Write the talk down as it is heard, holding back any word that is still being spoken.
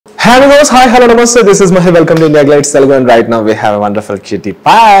Hi amigos, hi, hello, namaste. This is Mahi. Welcome to IndiaGlitzGold Telugu, and right now we have a wonderful cutie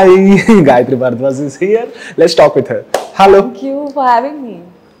pie. Gayatri Bharadwaj is here. Let's talk with her. Hello. Thank you for having me.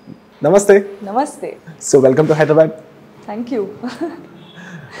 Namaste. Namaste. So welcome to Hyderabad. Thank you.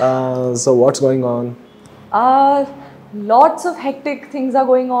 So what's going on? Lots of hectic things are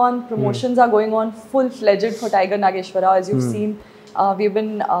going on. Promotions are going on full-fledged for Tiger Nageswara Rao. As you've seen, we've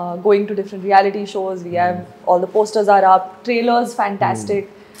been going to different reality shows. We have all the posters are up, trailers fantastic,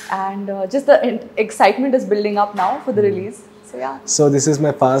 and just the excitement is building up now for the release. So yeah. So this is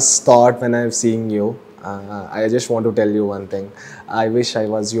my first thought when I'm seeing you. I just want to tell you one thing. I wish I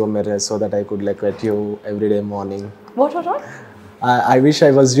was your mirror so that I could look at you every day morning. What? I wish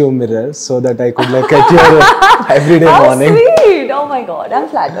I was your mirror so that I could look at you every day morning. How sweet! Oh my God, I'm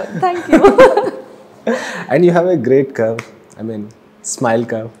flattered. Thank you. And you have a great curve. I mean, smile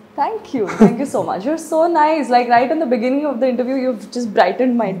curve. Thank you. Thank you so much. You're so nice. Like right in the beginning of the interview, you've just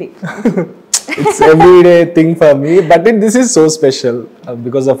brightened my day. It's everyday thing for me, but this is so special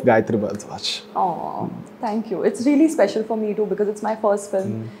because of Gayatri Bharadwaj. Oh, thank you. It's really special for me too because it's my first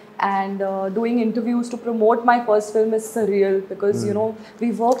film, and doing interviews to promote my first film is surreal because you know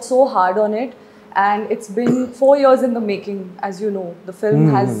we worked so hard on it, and it's been 4 years in the making. As you know, the film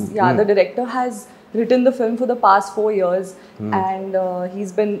has the director has written the film for the past 4 years, and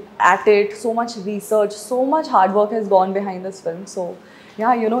he's been at it. So much research, so much hard work has gone behind this film. So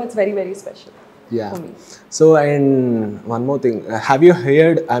yeah, you know, it's very, very special. Yeah. For me. So, and one more thing, have you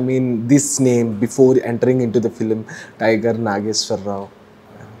heard, I mean, this name before entering into the film, Tiger Nageswara Rao?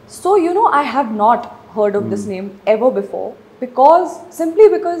 So, you know, I have not heard of this name ever before simply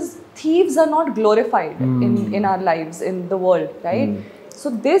because thieves are not glorified in our lives, in the world, right? So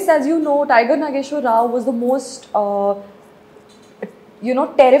this, as you know, Tiger Nageswara Rao was the most, you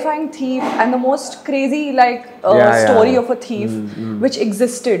know, terrifying thief and the most crazy story of a thief which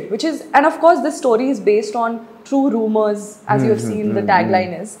existed, and of course this story is based on true rumors, as you have seen the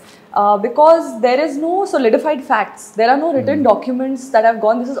tagline is, because there is no solidified facts, there are no written documents that have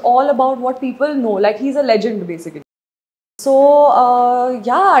gone, this is all about what people know, like he's a legend basically. So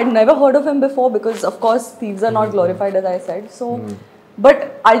yeah, I'd never heard of him before because of course thieves are not glorified, as I said. So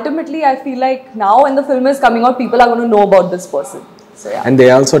but ultimately I feel like now when the film is coming out, people are going to know about this person. So, yeah. And they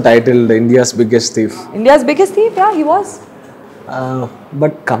also titled India's Biggest Thief. India's Biggest Thief? Yeah, he was.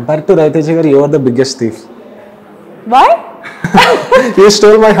 But compared to Rao Heroine, you are the biggest thief. Why? You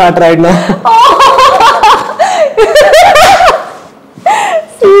stole my heart right now.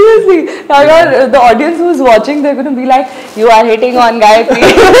 Seriously. Now the audience who's watching, they're going to be like, you are hitting on Gayatri.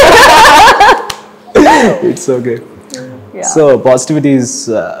 It's okay. Yeah. So positivity is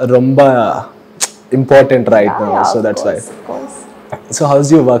rumba important right now, so that's why. Of course. So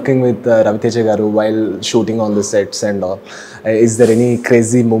how's you working with Rao Heroine while shooting on the sets and all? Is there any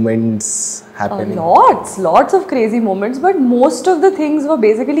crazy moments happening? Lots of crazy moments, but most of the things were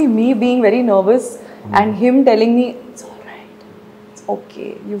basically me being very nervous and him telling me, it's alright, it's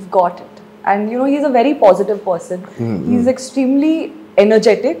okay, you've got it. And you know, he's a very positive person. He's extremely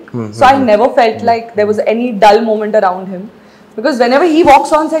energetic, so I never felt like there was any dull moment around him. Because whenever he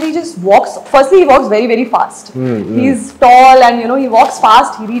walks on set, he just walks, firstly he walks very, very fast. He's tall and you know, he walks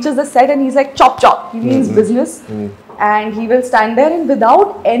fast, he reaches the set and he's like chop chop, he means business. And he will stand there and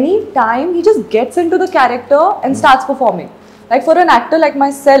without any time, he just gets into the character and starts performing. Like for an actor like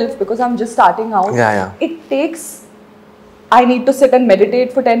myself, because I'm just starting out, it takes, I need to sit and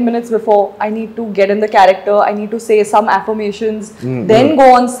meditate for 10 minutes before, I need to get in the character, I need to say some affirmations, then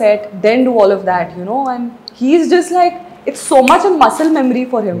go on set, then do all of that, you know, and he's just like, it's so much a muscle memory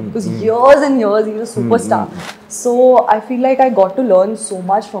for him because years and years he's a superstar. So I feel like I got to learn so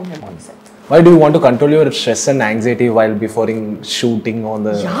much from him on set. Why do you want to control your stress and anxiety while before shooting on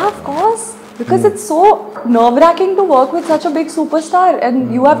the... Yeah, of course. Because it's so nerve-wracking to work with such a big superstar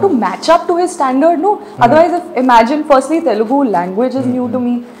and you have to match up to his standard, no? Otherwise, imagine firstly Telugu language is new to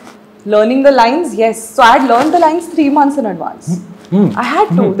me. Learning the lines, yes. So I had learned the lines 3 months in advance. I had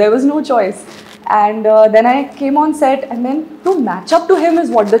to, there was no choice. And then I came on set and then to match up to him is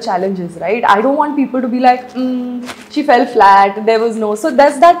what the challenge is, right? I don't want people to be like, she fell flat, there was no... So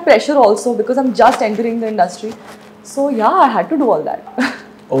there's that pressure also because I'm just entering the industry. So yeah, I had to do all that.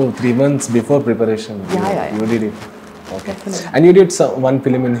 Oh, 3 months before preparation. Yeah. You did it. Okay. Definitely. And you did one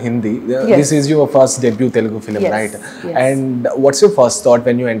film in Hindi. This is your first debut Telugu film, right? Yes. And what's your first thought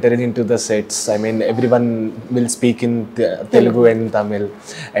when you entered into the sets? I mean, everyone will speak in Telugu and Tamil,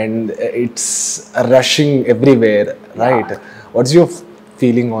 and it's rushing everywhere, right? What's your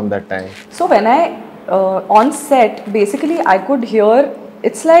feeling on that time? So when I on set, basically I could hear,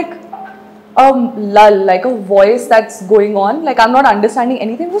 it's like lull, like a voice that's going on, like I'm not understanding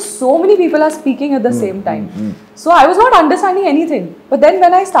anything because so many people are speaking at the same time. So I was not understanding anything. But then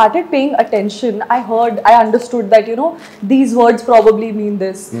when I started paying attention, I understood that, you know, these words probably mean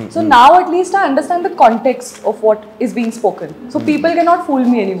this. So now at least I understand the context of what is being spoken. So people cannot fool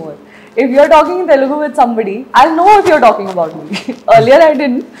me anymore. If you're talking in Telugu with somebody, I'll know if you're talking about me. Earlier I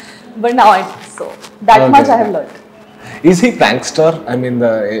didn't, but now I do. So that much I have learned. Is he prankster? I mean,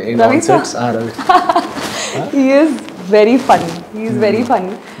 in Ravi onsets? He is very funny. He is very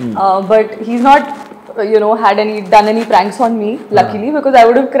funny. But he's not, you know, done any pranks on me, luckily, because I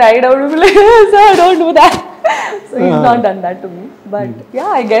would have cried. I would have been like, sir, don't do that. So he's not done that to me. But yeah,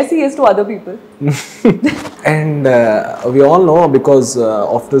 I guess he is to other people. And we all know, because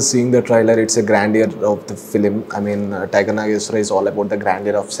after seeing the trailer, it's a grandeur of the film. I mean, Tiger Nageswara is all about the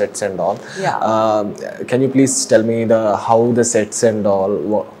grandeur of sets and all. Yeah. Can you please tell me how the sets and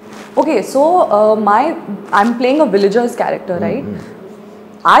all? Okay, so I'm playing a villager's character, right?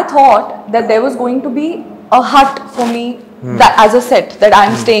 I thought that there was going to be a hut for me that as a set, that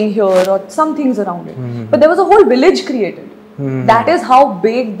I'm staying here or some things around it. But there was a whole village created. That is how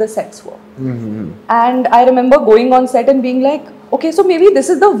big the sets were. And I remember going on set and being like, okay, so maybe this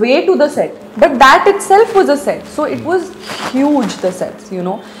is the way to the set. But that itself was a set. So it was huge, the sets, you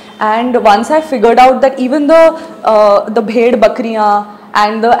know. And once I figured out that even the bhed bakriyan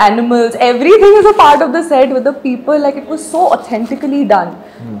and the animals, everything is a part of the set with the people, like it was so authentically done.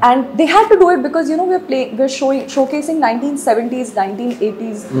 And they had to do it because, you know, we're showcasing 1970s,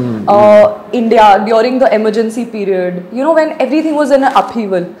 1980s India during the emergency period, you know, when everything was in an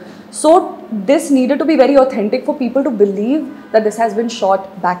upheaval. So this needed to be very authentic for people to believe that this has been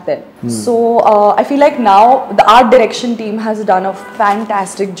shot back then. So I feel like now the art direction team has done a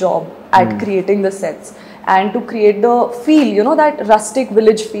fantastic job at creating the sets and to create the feel, you know, that rustic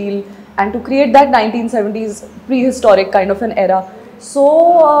village feel, and to create that 1970s prehistoric kind of an era.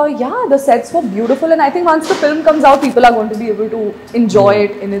 So yeah, the sets were beautiful, and I think once the film comes out, people are going to be able to enjoy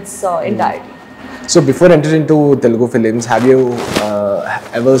it in its entirety. So before entering into Telugu films, have you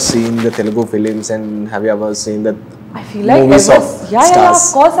ever seen the Telugu films, and have you ever seen the I feel like movies of stars? Yeah,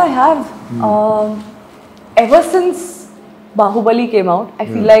 of course I have. Ever since Bahubali came out, I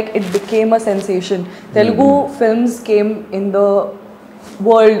feel like it became a sensation. Telugu films came in the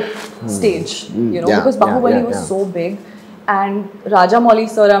world stage, you know, because Bahubali was so big. And Rajamouli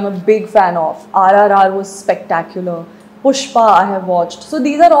sir, I'm a big fan of. RRR was spectacular. Pushpa I have watched. So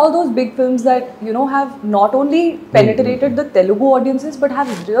these are all those big films that, you know, have not only penetrated the Telugu audiences, but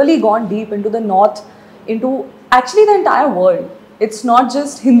have really gone deep into the north, into actually the entire world. It's not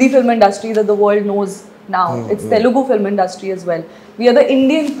just Hindi film industry that the world knows now. It's Telugu film industry as well. We are the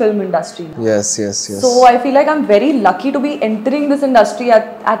Indian film industry now. Yes. So I feel like I'm very lucky to be entering this industry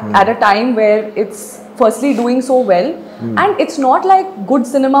at a time where it's firstly doing so well. And it's not like good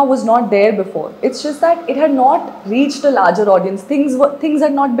cinema was not there before. It's just that it had not reached a larger audience. Things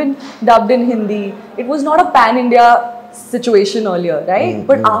had not been dubbed in Hindi. It was not a pan-India situation earlier, right?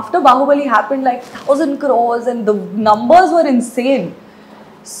 But after Bahubali happened, like 1,000 crores and the numbers were insane.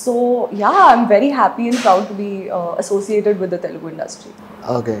 So yeah, I'm very happy and proud to be associated with the Telugu industry.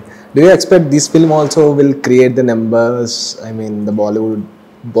 Okay. Do you expect this film also will create the numbers, I mean the Bollywood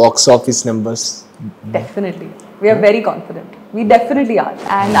box office numbers? Definitely. We are very confident. We definitely are.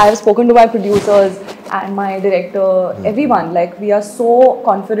 And I have spoken to my producers and my director, everyone. Like, we are so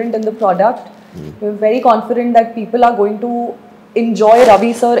confident in the product. We're very confident that people are going to enjoy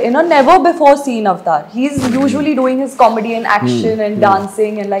Ravi sir in a never before seen avatar. He's usually doing his comedy and action and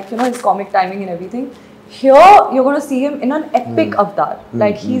dancing and, like, you know, his comic timing and everything. Here, you're going to see him in an epic avatar.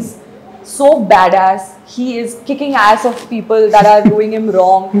 Like, he's so badass. He is kicking ass of people that are doing him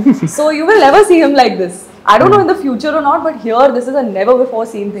wrong. So you will never see him like this. I don't know in the future or not, but here this is a never before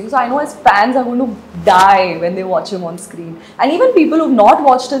seen thing. So I know his fans are going to die when they watch him on screen. And even people who've not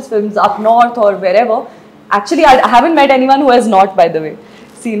watched his films up north or wherever, actually I haven't met anyone who has not, by the way,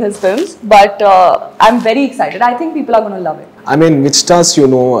 seen his films. But I'm very excited. I think people are going to love it. I mean, which stars you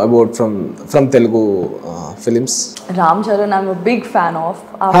know about from Telugu films? RAMCHARAN, I'm a big fan of.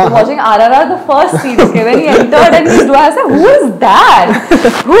 After watching RRR, the first scene, okay, when he entered and he's doing, I said, who is that?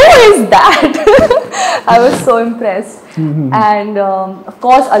 Who is that? I was so impressed. And of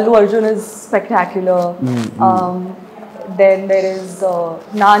course, Allu Arjun is spectacular. Then there is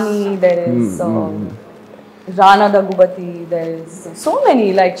Nani, there is Rana Daggubati, there is so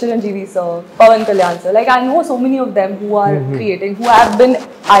many like Chiranjeevi sir, Pawan Kalyan sir. Like I know so many of them who are creating, who have been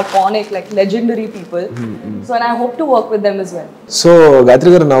iconic, like legendary people. So and I hope to work with them as well. So,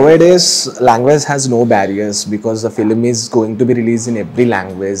 Gayatri garu, nowadays language has no barriers because the film is going to be released in every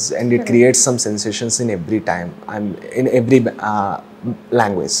language and it creates some sensations in every time and in every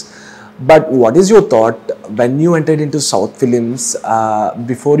language. But what is your thought when you entered into South films,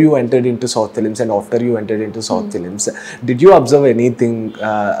 before you entered into South films and after you entered into South films? Did you observe anything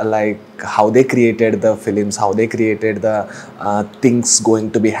like how they created the films, how they created the things going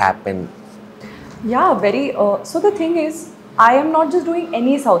to be happen? Yeah, very. So the thing is, I am not just doing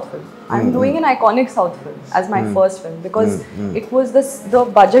any South film. I'm doing an iconic South film as my first film because it was the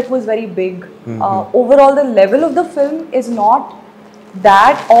budget was very big. Overall, the level of the film is not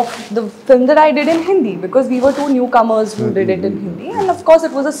that of the film that I did in Hindi because we were two newcomers who did it in Hindi, and of course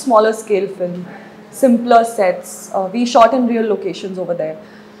it was a smaller scale film, simpler sets. We shot in real locations over there.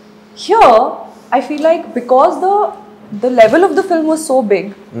 Here, I feel like because the level of the film was so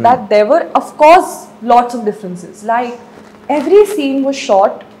big that there were of course lots of differences. Like every scene was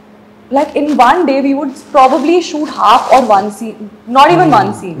shot. Like in one day we would probably shoot half or one scene, not even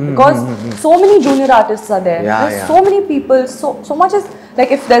one scene because so many junior artists are there. There's so many people, so much is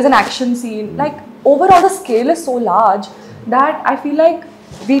like if there's an action scene, like overall the scale is so large that I feel like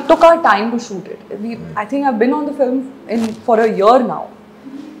we took our time to shoot it. I think I've been on the film for a year now,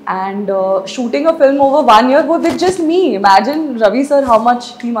 and shooting a film over 1 year with just me. Imagine Ravi sir how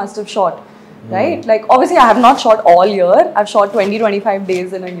much he must have shot, right? Like obviously I have not shot all year. I've shot 20-25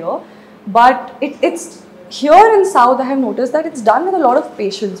 days in a year. But it's here in South, I have noticed that it's done with a lot of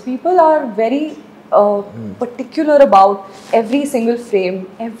patience. People are very particular about every single frame,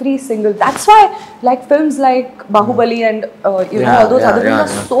 every single. That's why, like films like Bahubali and all those other films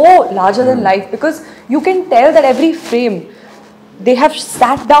are so larger than life because you can tell that every frame they have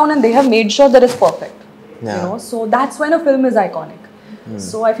sat down and they have made sure that it's perfect. You know, so that's when a film is iconic.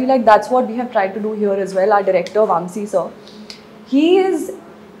 So I feel like that's what we have tried to do here as well. Our director Vamsi sir, he is.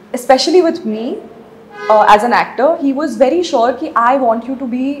 Especially with me as an actor, he was very sure that I want you to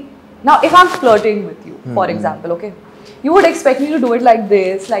be. Now, if I'm flirting with you, for example, okay, you would expect me to do it like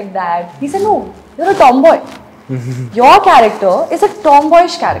this, like that. He said, no, you're a tomboy. Your character is a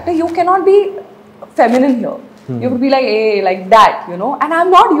tomboyish character. You cannot be feminine here. You would be like, hey, like that, you know. And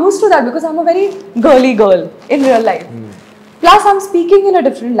I'm not used to that because I'm a very girly girl in real life. Plus, I'm speaking in a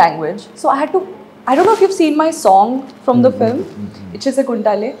different language. So I had to. I don't know if you've seen my song from the film, Ichise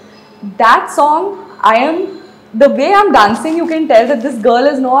Kuntale. That song, the way I'm dancing, you can tell that this girl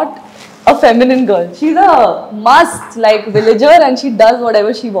is not a feminine girl. She's a must, like villager, and she does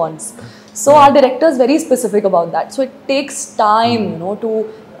whatever she wants. So our director is very specific about that. So it takes time, you know,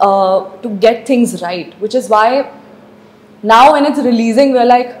 to get things right, which is why now when it's releasing, we're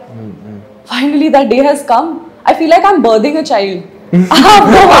like, finally that day has come. I feel like I'm birthing a child.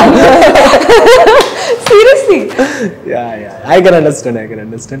 Seriously. Yeah. I can understand.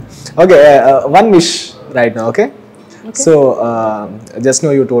 Okay, one wish right now, okay? So, just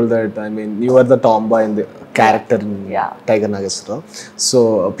now you told that, I mean, you are the tomboy in the character in Tiger Nageswara.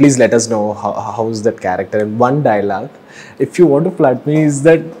 So, please let us know how is that character. And one dialogue, if you want to flirt me, is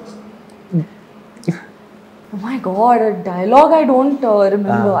that... Oh my god, a dialogue I don't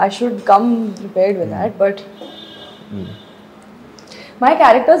remember. I should come prepared with that, but... My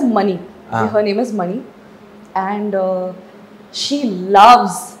character is Mani. Her name is Mani. And she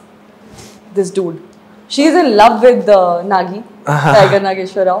loves this dude. She's in love with Nagi, Tiger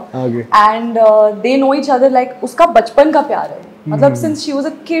Nageswara Rao. Okay. And they know each other like uska bachpan ka pyar hai. Matlab, since she was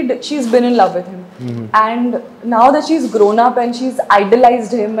a kid, she's been in love with him. And now that she's grown up and she's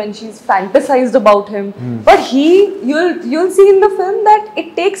idolized him and she's fantasized about him. But you'll see in the film that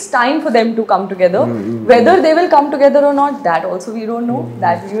it takes time for them to come together. Whether they will come together or not, that also we don't know.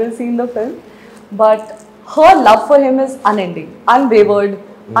 That we will see in the film. But her love for him is unending, unwavered,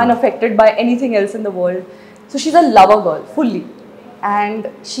 unaffected by anything else in the world. So she's a lover girl, fully. And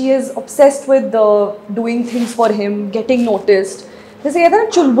she is obsessed with doing things for him, getting noticed. जैसे कहते हैं ना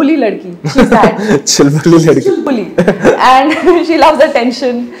चुलबुली लड़की, she's that. चुलबुली लड़की. चुलबुली. And she loves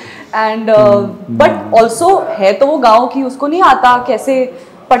attention. And but also है तो वो गाँव की, उसको नहीं आता कैसे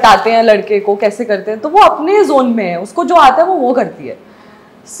पटाते हैं लड़के को, कैसे करते हैं, तो वो अपने जोन में है, उसको जो आता है वो करती है.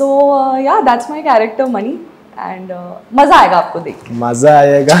 So yeah, that's my character Mani. And मजा आएगा आपको देख के. मजा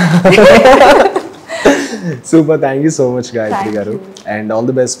आएगा. Super, thank you so much, Gayatri Garu, and all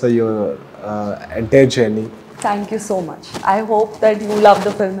the best for your entire journey. Thank you so much. I hope that you love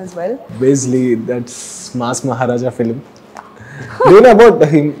the film as well. Basically, that's Mass Maharaja film. Do you know about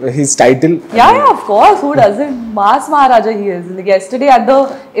him, his title? Yeah, of course. Who doesn't? Mass Maharaja he is. Like yesterday at the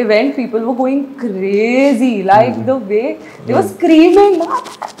event, people were going crazy. Like the way they were screaming.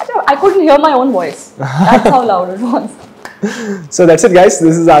 I couldn't hear my own voice. That's how loud it was. So that's it, guys.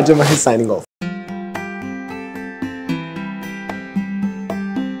 This is RJ Mahesh signing off.